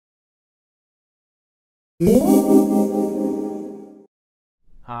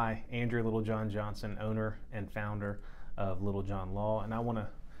Hi, Andrew Littlejohn Johnson, owner and founder of Littlejohn Law, and I want to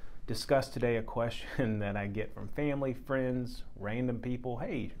discuss today a question that I get from family, friends, random people.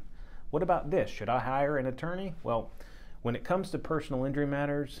 Hey, what about this? Should I hire an attorney? Well, when it comes to personal injury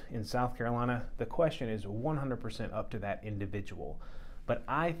matters in South Carolina, the question is 100% up to that individual. But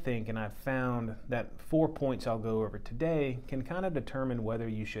I think, and I've found that 4 points I'll go over today can kind of determine whether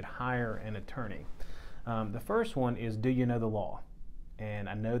you should hire an attorney. The first one is, do you know the law? And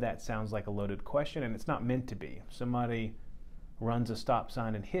I know that sounds like a loaded question, and it's not meant to be. Somebody runs a stop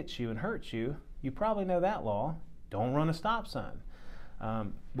sign and hits you and hurts you, you probably know that law. Don't run a stop sign.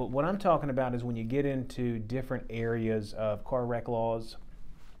 But what I'm talking about is when you get into different areas of car wreck laws,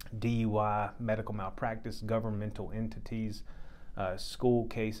 DUI, medical malpractice, governmental entities, school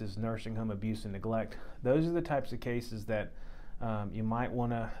cases, nursing home abuse and neglect. Those are the types of cases that you might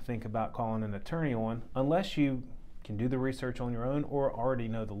want to think about calling an attorney on, unless you can do the research on your own or already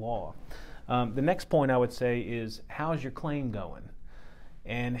know the law. The next point I would say is, how's your claim going?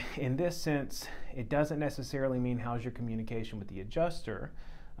 And in this sense, it doesn't necessarily mean how's your communication with the adjuster,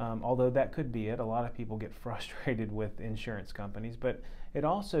 although that could be it. A lot of people get frustrated with insurance companies, but it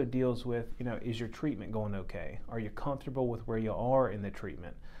also deals with, is your treatment going okay? Are you comfortable with where you are in the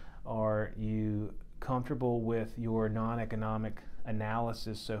treatment? Are you comfortable with your non-economic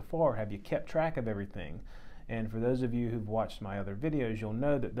analysis so far? Have you kept track of everything? And for those of you who've watched my other videos, you'll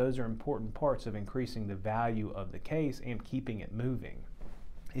know that those are important parts of increasing the value of the case and keeping it moving.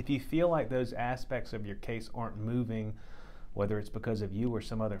 If you feel like those aspects of your case aren't moving, whether it's because of you or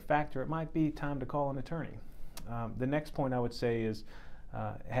some other factor, it might be time to call an attorney. The next point I would say is,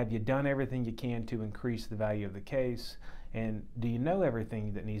 have you done everything you can to increase the value of the case? And do you know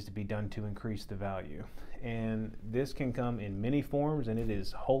everything that needs to be done to increase the value? And this can come in many forms, and it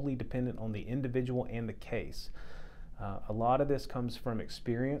is wholly dependent on the individual and the case. A lot of this comes from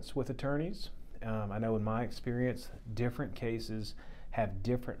experience with attorneys. I know in my experience, different cases have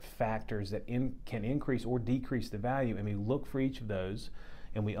different factors that can increase or decrease the value, and we look for each of those,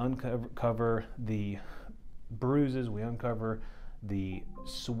 and we uncover the bruises, we uncover the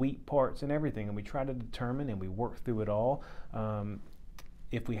sweet parts and everything, and we try to determine and we work through it all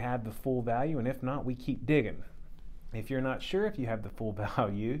if we have the full value, and if not, we keep digging. If you're not sure if you have the full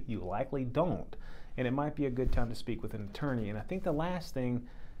value, you likely don't, and it might be a good time to speak with an attorney. And I think the last thing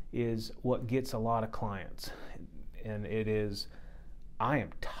is what gets a lot of clients, and it is, I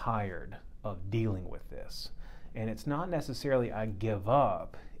am tired of dealing with this. And it's not necessarily I give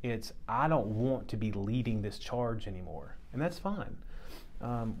up, it's I don't want to be leading this charge anymore. And that's fine.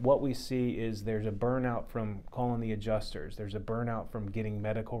 What we see is there's a burnout from calling the adjusters, there's a burnout from getting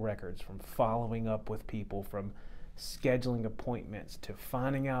medical records, from following up with people, from scheduling appointments, to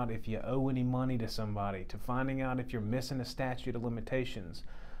finding out if you owe any money to somebody, to finding out if you're missing a statute of limitations,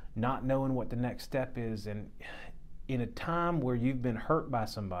 not knowing what the next step is. And in a time where you've been hurt by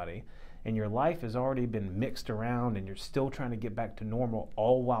somebody and your life has already been mixed around and you're still trying to get back to normal,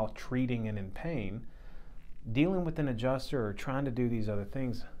 all while treating and in pain, dealing with an adjuster or trying to do these other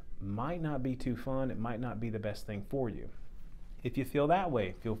things might not be too fun. It might not be the best thing for you. If you feel that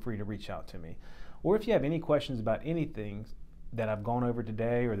way, feel free to reach out to me. Or if you have any questions about anything that I've gone over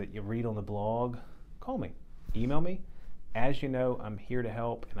today or that you read on the blog, call me, email me. As you know, I'm here to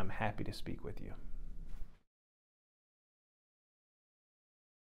help, and I'm happy to speak with you.